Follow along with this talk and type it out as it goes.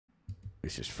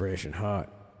It's just fresh and hot.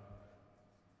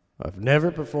 I've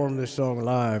never performed this song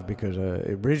live because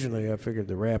originally I figured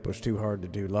the rap was too hard to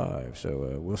do live.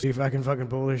 So we'll see if I can fucking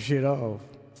pull this shit off.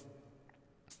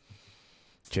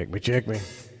 Check me, check me.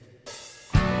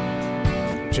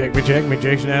 Check me, check me,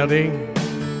 Jason Aldean.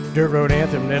 Dirt Road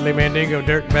Anthem, Nedley Mandingo,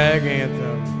 DIRTBAG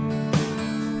Anthem.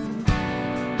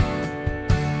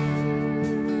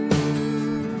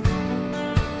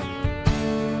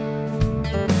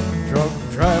 Drunk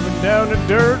driving down a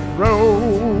dirt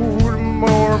road,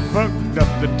 more fucked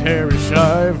up than Terry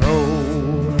Schiavo.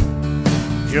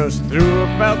 Just threw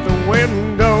about the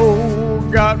window,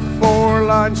 got 4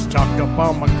 lines chalked up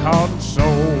on my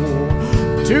console.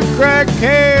 2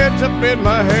 crackheads up in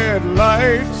my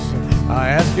headlights, I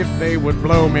asked if they would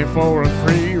blow me for a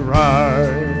free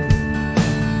ride.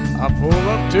 I pull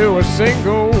up to a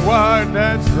single wide,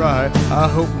 that's right, I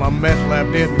hope my meth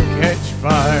lab didn't catch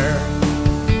fire.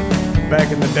 Back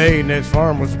in the day, Ned's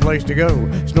Farm was the place to go.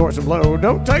 Snort some blow,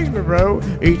 don't taste me, bro.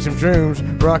 Eat some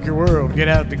shrooms, rock your world, get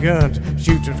out the guns,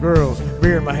 shoot some squirrels.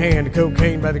 Beer in my hand,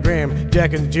 cocaine by the gram.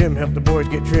 Jack in the gym, help the boys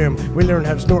get trim. We learn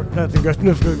how to snort nothing, go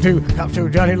sniff too. Cop show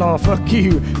Johnny Law, fuck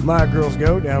you. My girls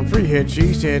go down freehead.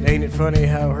 She said, ain't it funny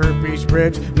how herpes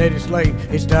spreads? Ned, it's late,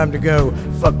 it's time to go.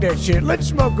 Fuck that shit, let's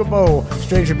smoke a bowl.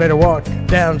 Stranger better watch,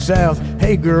 down south.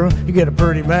 Hey girl, you got a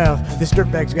pretty mouth. This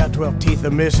dirtbag's got 12 teeth a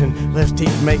missing. Less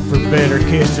teeth make for better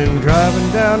kissing.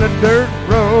 Driving down a dirt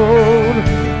road,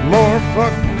 more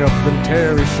fucked up than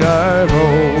Terry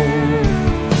Schiavo.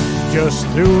 Just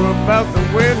threw about the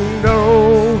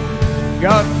window,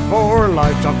 got 4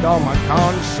 lights chalked on my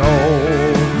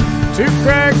console. 2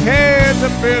 crackheads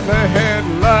up in the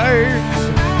headlights,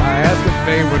 I asked if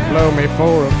they would blow me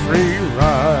for a free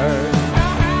ride.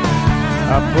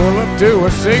 I pull up to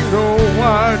a single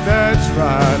wide, that's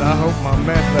right, I hope my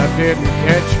meth lab didn't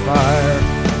catch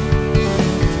fire.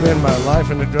 Spend my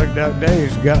life in the drugged out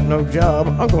days, got no job.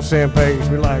 Uncle Sam pays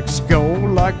me like skull,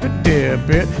 like to dip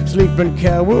it. Sleeping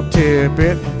cow will tip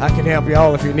it. I can help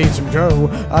y'all if you need some dro.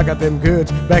 I got them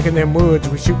goods back in them woods.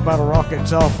 We shoot bottle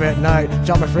rockets off at night.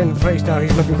 Shot my friend in the face, now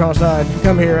he's looking cross-eyed.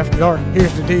 Come here after dark,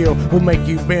 here's the deal. We'll make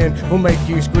you bend, we'll make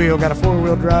you squeal. Got a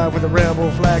 4-wheel drive with a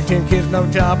rebel flag. 10 kids, no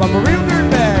job, I'm a real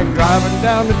dirtbag. Driving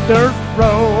down the dirt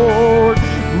road,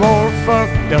 more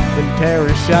fucked up than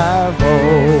Terry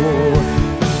Schiavo.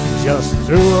 Just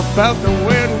threw about the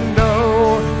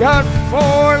window, got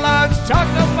 4 lights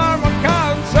chalked up on my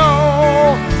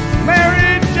console.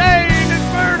 Mary Jane is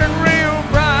burning real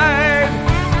bright,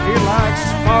 he likes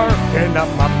sparking up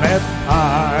my meth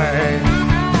pipe.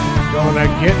 Gonna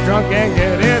get drunk and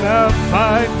get in a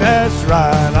fight, that's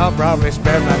right, I'll probably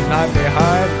spend that night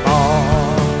behind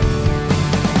bars.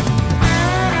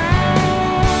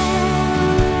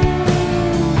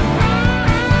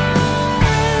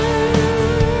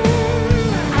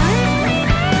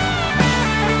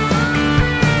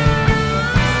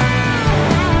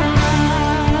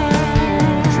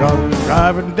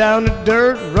 Driving down a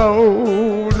dirt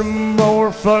road,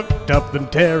 more fucked up than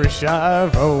Terry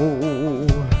Schiavo.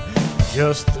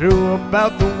 Just threw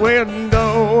about the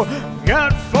window,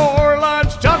 got 4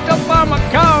 lights chalked up on my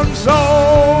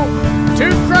console.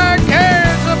 2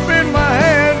 crackheads up in my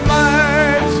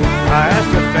headlights, I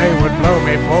asked if they would blow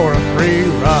me for a free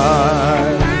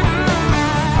ride.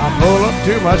 I pull up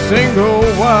to my single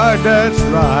wide, that's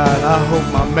right, I hope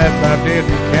my meth lab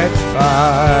didn't catch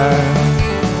fire.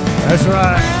 That's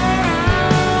right.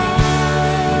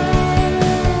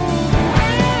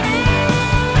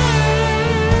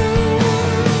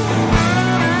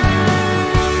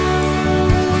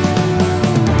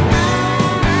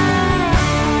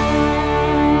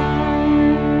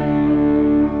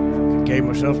 Gave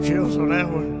myself chills on that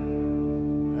one.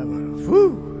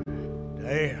 Whew.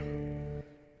 Damn.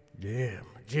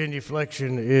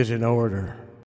 Genuflection is in order.